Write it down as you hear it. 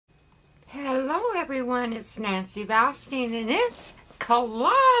everyone, it's Nancy Valstein and it's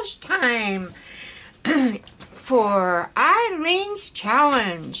collage time for Ilene's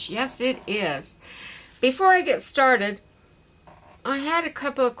challenge. Yes, it is. Before I get started, I had a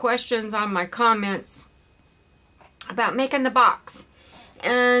couple of questions on my comments about making the box,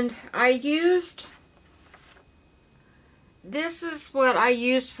 and this is what I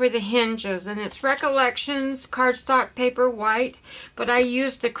used for the hinges, and it's Recollections cardstock paper white, but I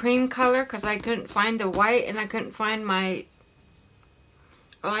used the cream color because I couldn't find the white, and I couldn't find I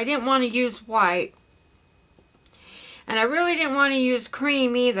didn't want to use white, and I really didn't want to use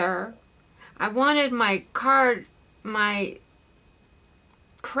cream either. I wanted my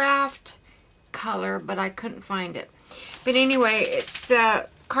craft color, but I couldn't find it. But anyway, it's the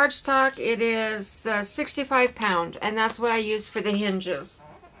cardstock. It is 65 pound, and that's what I use for the hinges.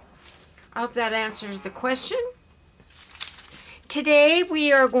 I hope that answers the question. Today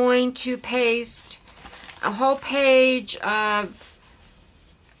we are going to paste a whole page of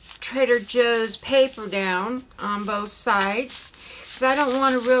Trader Joe's paper down on both sides, because I don't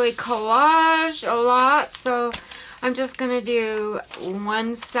want to really collage a lot, so I'm just going to do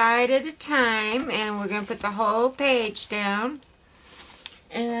one side at a time, and we're going to put the whole page down.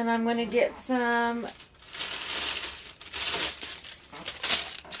 And then I'm going to get some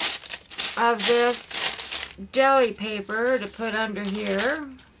of this deli paper to put under here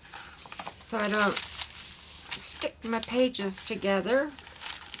so I don't stick my pages together.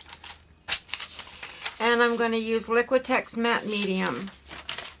 And I'm going to use Liquitex Matte Medium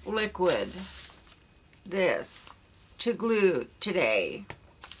liquid, this, to glue today.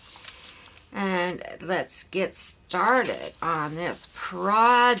 And let's get started on this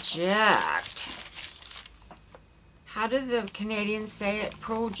project. How do the Canadians say it?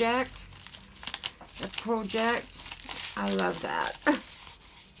 Project? The project? I love that.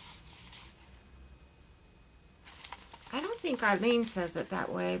 I don't think Ilene says it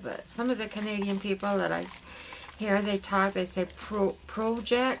that way, but some of the Canadian people that I hear they talk, they say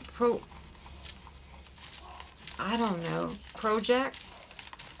project? I don't know. Project?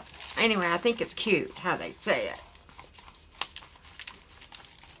 Anyway, I think it's cute how they say it.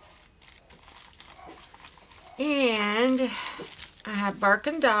 And I have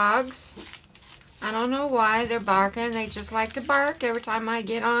barking dogs. I don't know why they're barking. They just like to bark every time I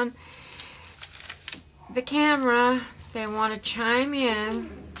get on the camera. They want to chime in.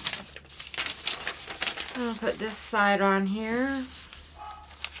 I'll put this side on here.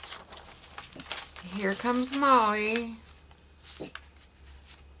 Here comes Molly.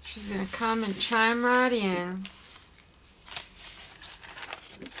 She's going to come and chime right in.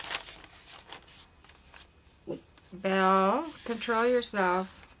 Belle, control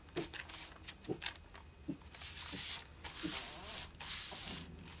yourself.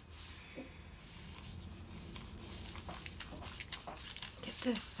 Get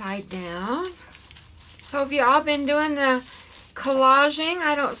this side down. So have you all been doing the collaging?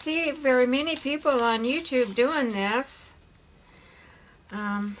 I don't see very many people on YouTube doing this.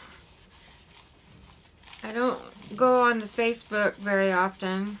 I don't go on the Facebook very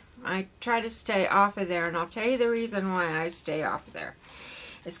often. I try to stay off of there, and I'll tell you the reason why I stay off of there.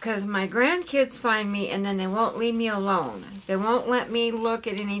 It's because my grandkids find me, and then they won't leave me alone. They won't let me look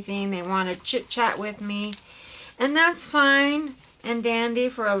at anything. They want to chit-chat with me, and that's fine and dandy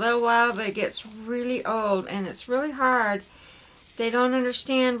for a little while, but it gets really old, and it's really hard. They don't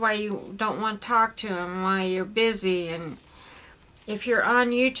understand why you don't want to talk to them, why you're busy, and if you're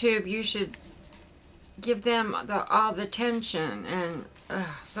on YouTube, you should give them all the attention, and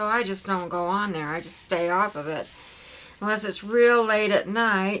so I just don't go on there. I just stay off of it unless it's real late at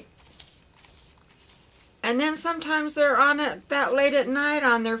night. And then sometimes they're on it that late at night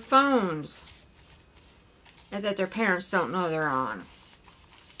on their phones and that their parents don't know they're on.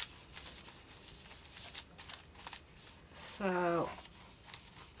 So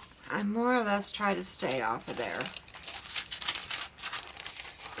I more or less try to stay off of there.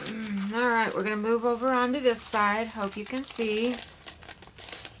 Alright, we're going to move over onto this side. Hope you can see.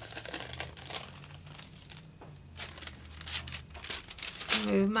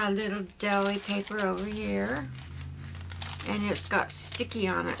 Move my little deli paper over here. And it's got sticky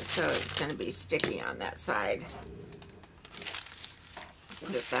on it, so it's going to be sticky on that side.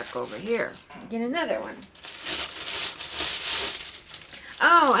 Put it back over here. Get another one.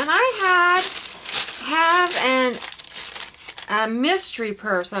 Oh, and I have a mystery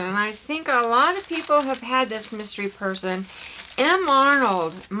person, and I think a lot of people have had this mystery person. M.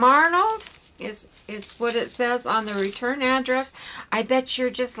 Arnold. Marnold is what it says on the return address. I bet you're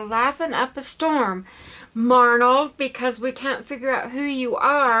just laughing up a storm. Marnold, because we can't figure out who you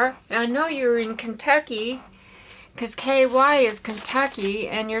are. I know you're in Kentucky, because KY is Kentucky,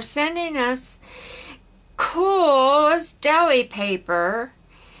 and you're sending us cool deli paper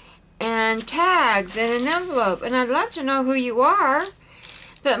and tags in an envelope. And I'd love to know who you are,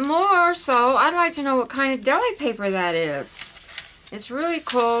 but more so, I'd like to know what kind of deli paper that is. It's really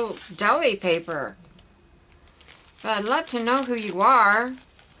cool deli paper. But I'd love to know who you are.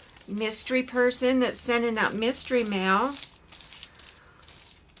 Mystery person that's sending out mystery mail.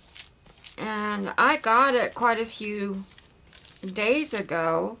 And I got it quite a few days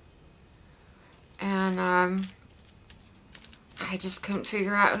ago. And I just couldn't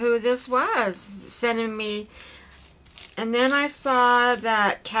figure out who this was sending me. And then I saw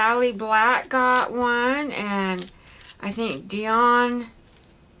that Callie Black got one, and I think Dion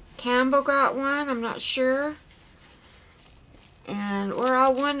Campbell got one. I'm not sure. And we're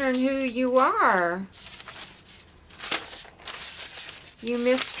all wondering who you are. You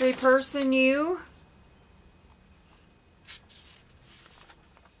mystery person, you.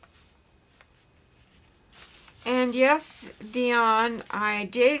 And yes, Dion, I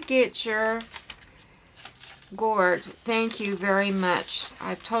did get your gourds. Thank you very much.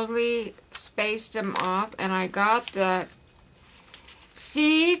 I totally spaced them off, and I got the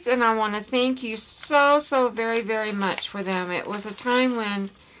seeds, and I want to thank you so very, very much for them. It was a time when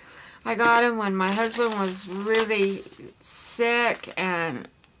I got them when my husband was really sick, and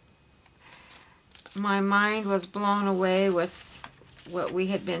my mind was blown away with what we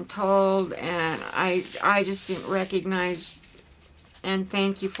had been told, and I just didn't recognize and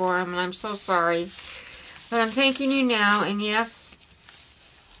thank you for them, and I'm so sorry. But I'm thanking you now, and yes,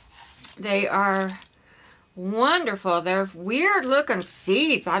 they are wonderful. They're weird looking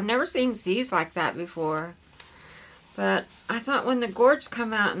seeds. I've never seen seeds like that before. But I thought when the gourds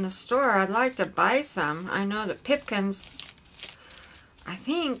come out in the store, I'd like to buy some. I know that Pipkins, I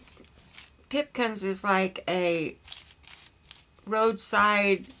think Pipkins is like a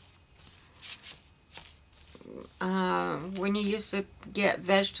roadside, when you used to get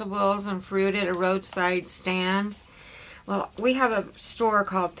vegetables and fruit at a roadside stand. Well, we have a store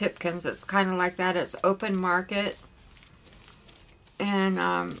called Pipkins. It's kind of like that. It's open market.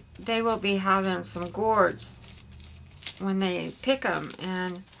 And they will be having some gourds when they pick them.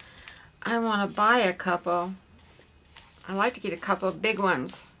 And I want to buy a couple. I like to get a couple of big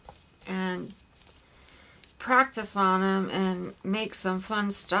ones and practice on them and make some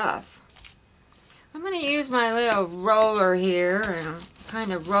fun stuff. I'm going to use my little roller here and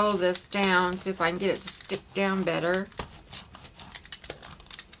kind of roll this down, see if I can get it to stick down better.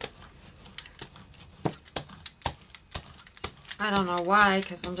 I don't know why,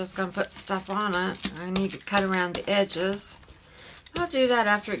 because I'm just going to put stuff on it. I need to cut around the edges. I'll do that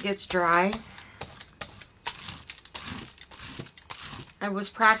after it gets dry. I was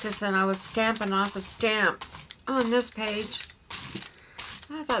practicing, I was stamping off a stamp on this page.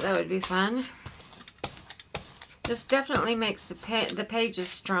 I thought that would be fun. This definitely makes the pages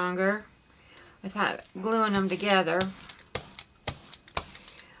stronger without gluing them together.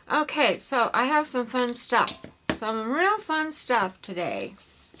 Okay, so I have some fun stuff. Some real fun stuff today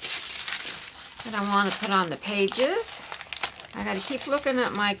that I want to put on the pages. I got to keep looking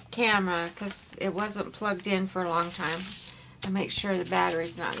at my camera because it wasn't plugged in for a long time to make sure the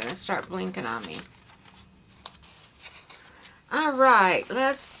battery's not going to start blinking on me. Alright,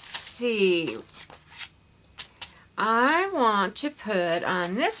 let's see. I want to put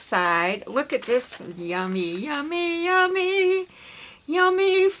on this side, look at this yummy, yummy, yummy,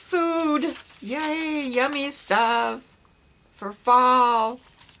 yummy food. Yay, yummy stuff for fall.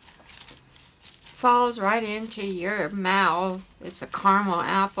 Falls right into your mouth. It's a caramel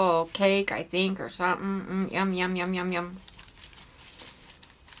apple cake, I think, or something. Yum, yum, yum, yum, yum.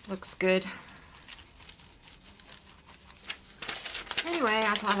 Looks good. Anyway,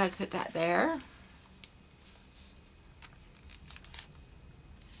 I thought I'd put that there.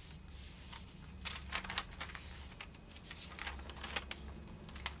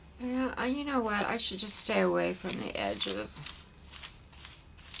 Yeah, you know what? I should just stay away from the edges.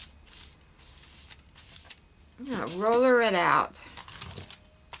 Yeah, roller it out.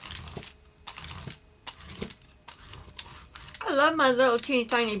 I love my little teeny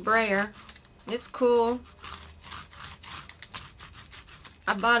tiny brayer. It's cool.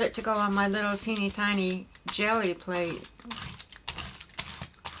 I bought it to go on my little teeny tiny jelly plate.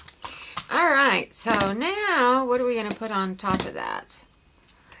 Alright, so now what are we going to put on top of that?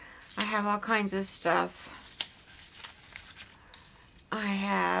 I have all kinds of stuff. I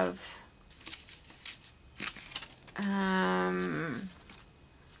have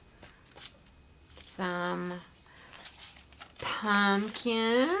some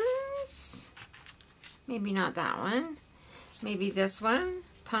pumpkins. Maybe not that one. Maybe this one.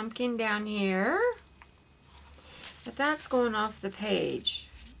 Pumpkin down here. But that's going off the page.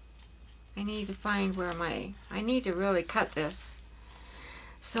 I need to find where I need to really cut this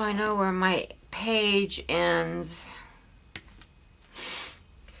so I know where my page ends.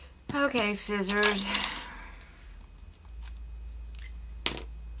 Okay, scissors.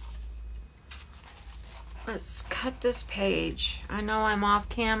 Let's cut this page. I know I'm off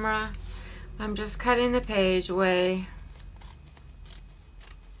camera. I'm just cutting the page away.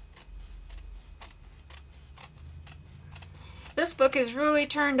 This book has really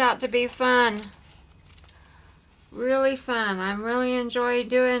turned out to be fun. Really fun. I'm really enjoying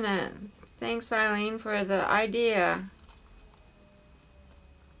doing it. Thanks, Ilene, for the idea.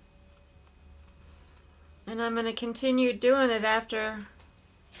 And I'm going to continue doing it after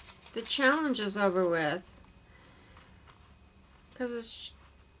the challenge is over with. Because it's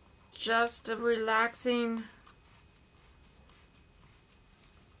just a relaxing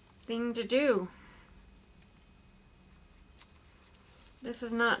thing to do. This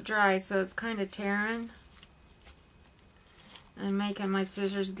is not dry, so it's kind of tearing and making my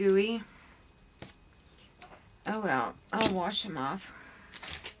scissors gooey. Oh well, I'll wash them off.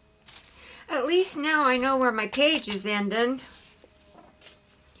 At least now I know where my page is ending.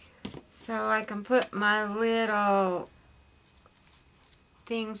 So I can put my little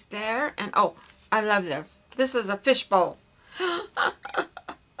things there. And oh, I love this. This is a fishbowl.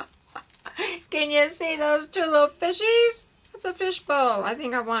 Can you see those two little fishies? It's a fishbowl. I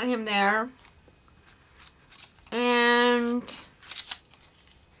think I want him there. And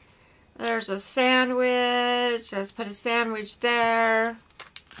there's a sandwich. Let's put a sandwich there.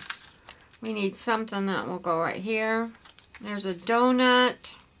 We need something that will go right here. There's a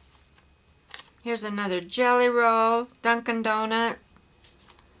donut. Here's another jelly roll. Dunkin' Donut.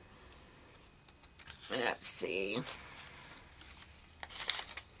 Let's see.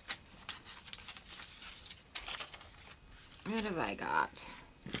 What have I got?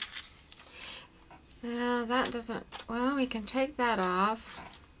 That doesn't... Well, we can take that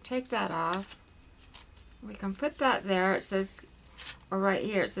off. Take that off. We can put that there. It says... Or right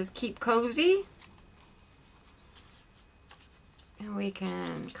here. It says keep cozy. And we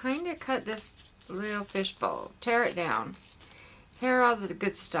can kind of cut this little fish bowl. Tear it down. Tear all the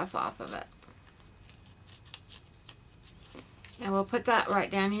good stuff off of it. And we'll put that right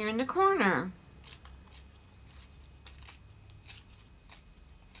down here in the corner.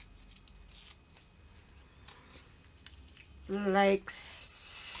 Like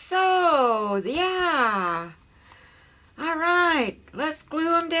so. Yeah. All right. Let's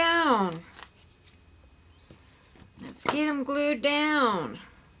glue them down. Let's get them glued down.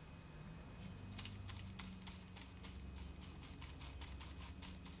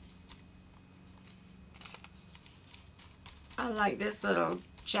 I like this little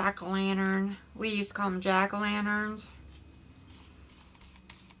jack-o'-lantern. We used to call them jack-o'-lanterns.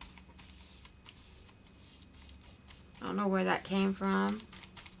 I don't know where that came from.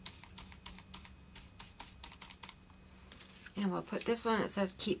 And we'll put this one, it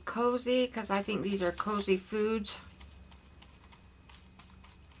says keep cozy, because I think these are cozy foods.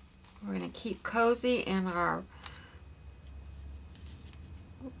 We're going to keep cozy in our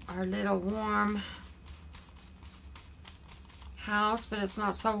little warm house, but it's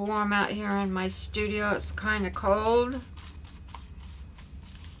not so warm out here in my studio. It's kind of cold.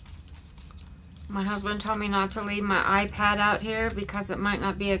 My husband told me not to leave my iPad out here because it might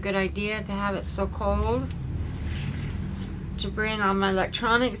not be a good idea to have it so cold. To bring all my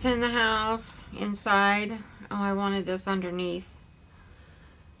electronics in the house, inside. Oh, I wanted this underneath.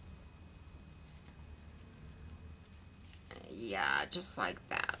 Yeah, just like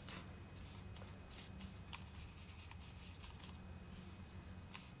that.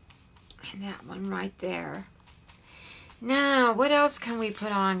 And that one right there. Now, what else can we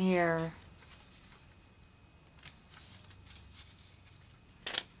put on here?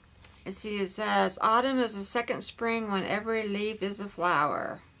 You see, it says, autumn is the second spring when every leaf is a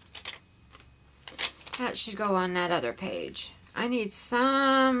flower. That should go on that other page. I need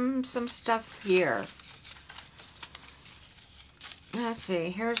some stuff here. Let's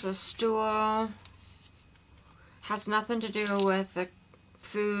see, here's a stool. Has nothing to do with the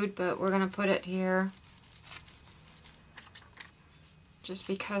food, but we're going to put it here. Just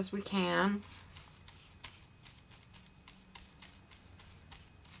because we can.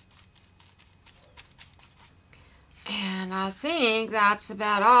 And I think that's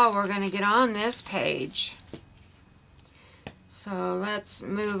about all we're going to get on this page. So let's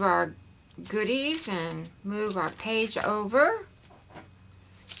move our goodies and move our page over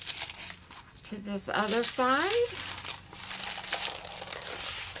to this other side.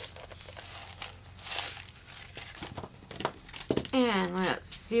 And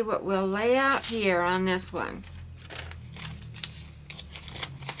let's see what we'll lay out here on this one.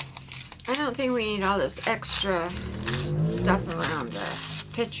 I don't think we need all this extra stuff around the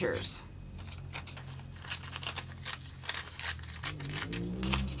pictures.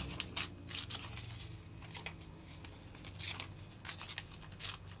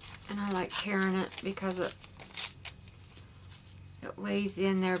 And I like tearing it because it lays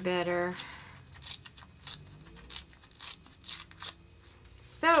in there better.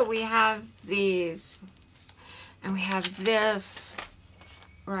 So we have these, and we have this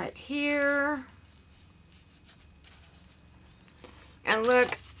right here. And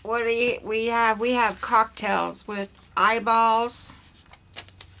look what we have. We have cocktails with eyeballs.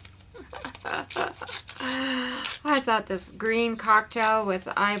 I thought this green cocktail with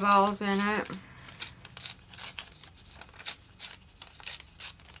eyeballs in it.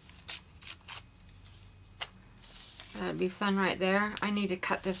 That'd be fun right there. I need to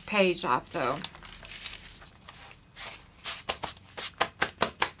cut this page off though.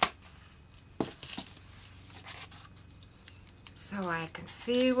 So I can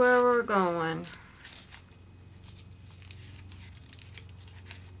see where we're going.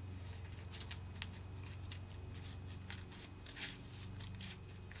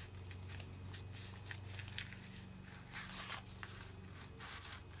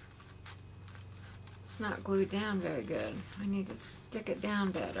 It's not glued down very good. I need to stick it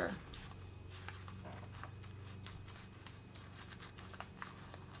down better.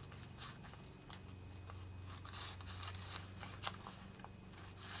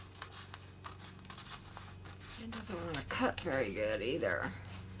 It doesn't want to cut very good either.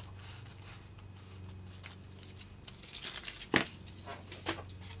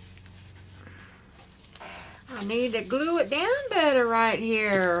 I need to glue it down better right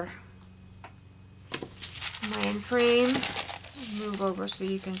here. My end frame, move over so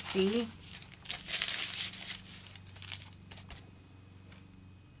you can see.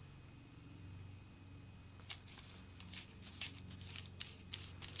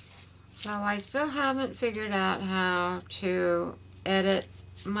 So I still haven't figured out how to edit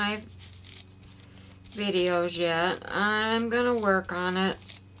my videos yet. I'm gonna work on it.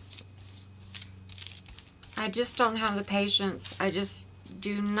 I just don't have the patience. I just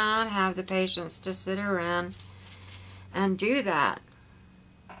do not have the patience to sit around and do that.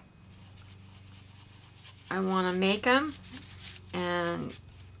 I want to make them and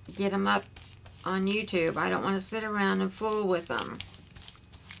get them up on YouTube. I don't want to sit around and fool with them.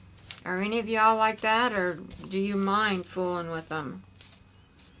 Are any of y'all like that, or do you mind fooling with them?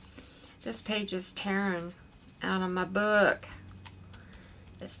 This page is tearing out of my book.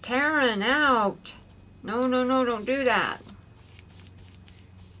 It's tearing out. No, no, no, don't do that.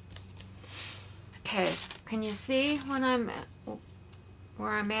 Okay, can you see when I'm at,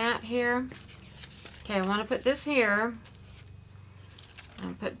 where I'm at here? Okay, I want to put this here.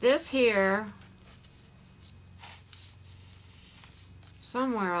 And put this here.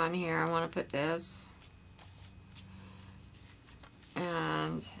 Somewhere on here I want to put this.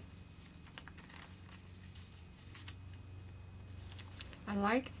 And I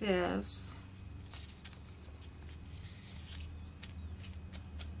like this.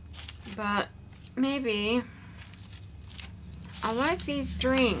 But maybe I like these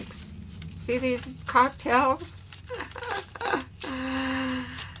drinks. See these cocktails?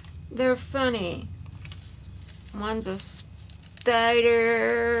 They're funny. One's a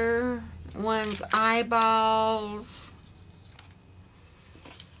spider, one's eyeballs,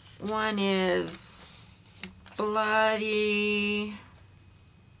 one is bloody,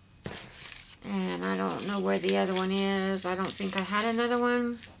 and I don't know where the other one is. I don't think I had another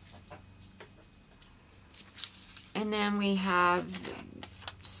one. And then we have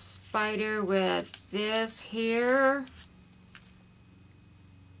spider with this here.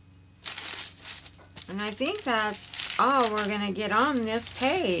 And I think that's all we're going to get on this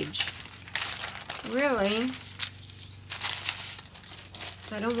page. Really.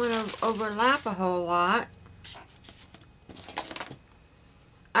 So I don't want to overlap a whole lot.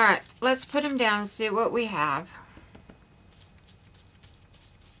 Alright, let's put them down and see what we have.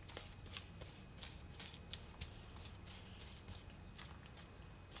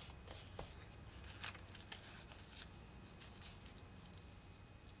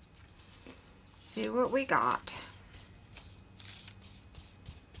 See what we got.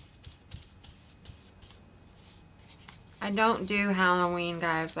 I don't do Halloween,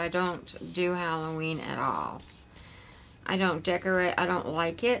 guys. I don't do Halloween at all. I don't decorate. I don't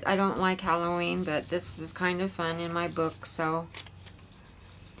like it. I don't like Halloween, but this is kind of fun in my book, so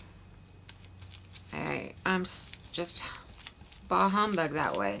I'm just bah humbug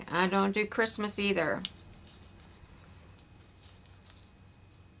that way. I don't do Christmas either.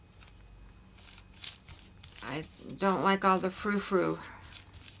 I don't like all the frou-frou.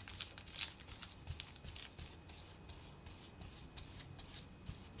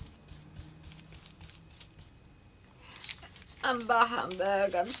 I'm bah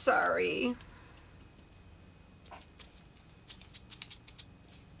humbug. I'm sorry.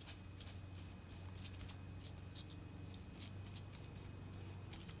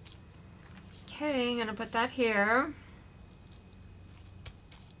 Okay, I'm going to put that here.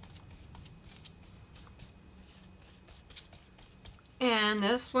 And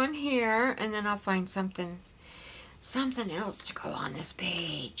this one here, and then I'll find something else to go on this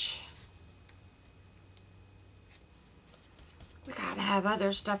page. We gotta have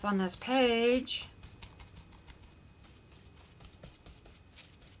other stuff on this page.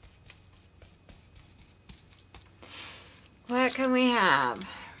 What can we have?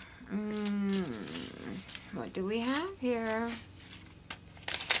 What do we have here?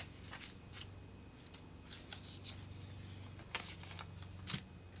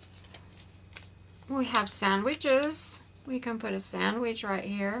 We have sandwiches. We can put a sandwich right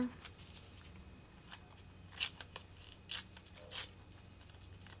here.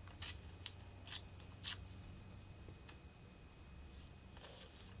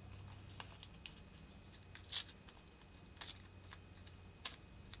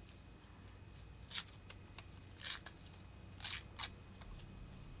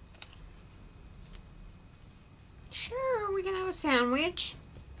 Sure, we can have a sandwich.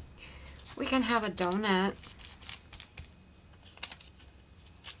 We can have a donut.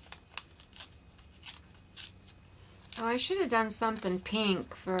 Oh, I should have done something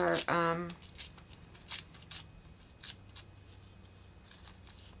pink for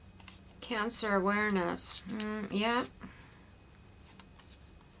cancer awareness. Yep.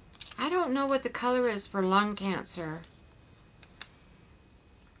 I don't know what the color is for lung cancer.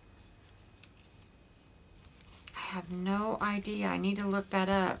 I have no idea. I need to look that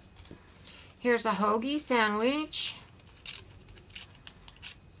up. Here's a hoagie sandwich.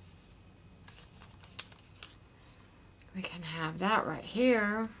 We can have that right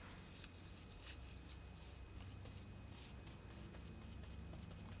here.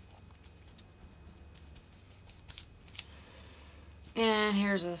 And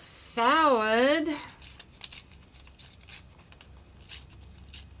here's a salad.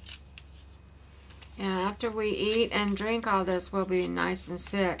 And after we eat and drink all this, we'll be nice and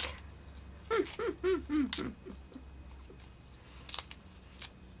sick.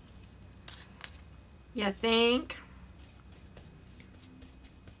 You think?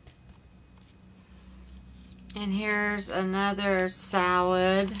 And here's another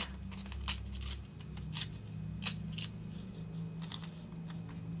salad.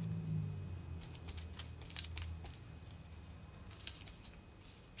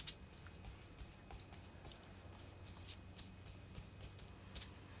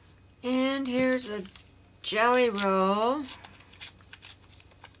 And here's a jelly roll.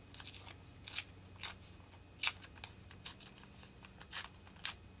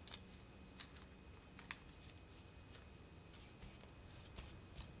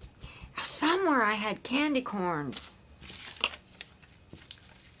 Somewhere I had candy corns.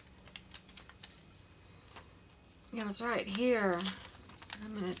 It was right here.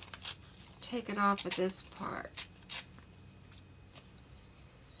 I'm going to take it off of this part.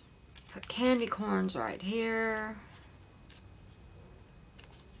 Put candy corns right here.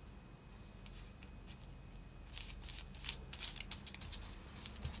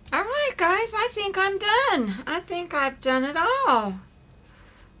 Alright guys, I think I'm done. I think I've done it all.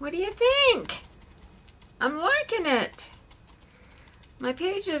 What do you think? I'm liking it. My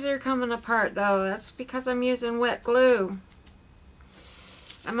pages are coming apart though. That's because I'm using wet glue.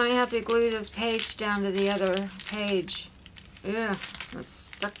 I might have to glue this page down to the other page. Yeah, it's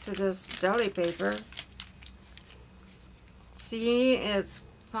stuck to this deli paper. See, it's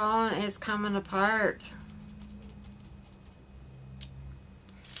falling, it's coming apart.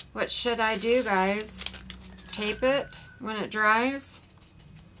 What should I do, guys? Tape it when it dries?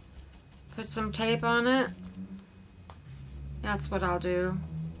 Put some tape on it? That's what I'll do.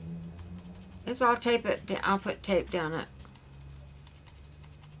 I'll tape it, I'll put tape down it.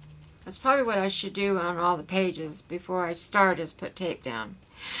 That's probably what I should do on all the pages before I start, is put tape down.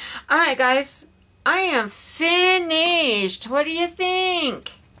 Alright guys, I am finished. What do you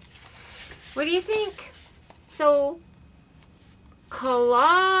think? What do you think? So,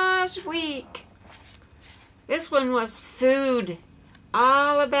 collage week. This one was food.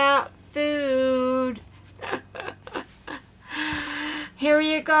 All about food. Here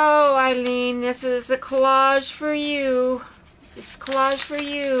you go, Ilene. This is a collage for you. This collage for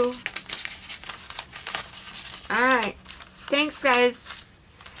you. Alright. Thanks, guys.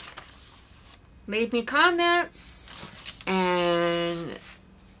 Leave me comments. And,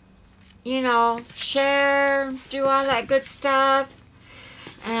 you know, share. Do all that good stuff.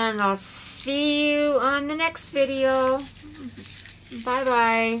 And I'll see you on the next video.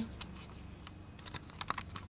 Bye-bye.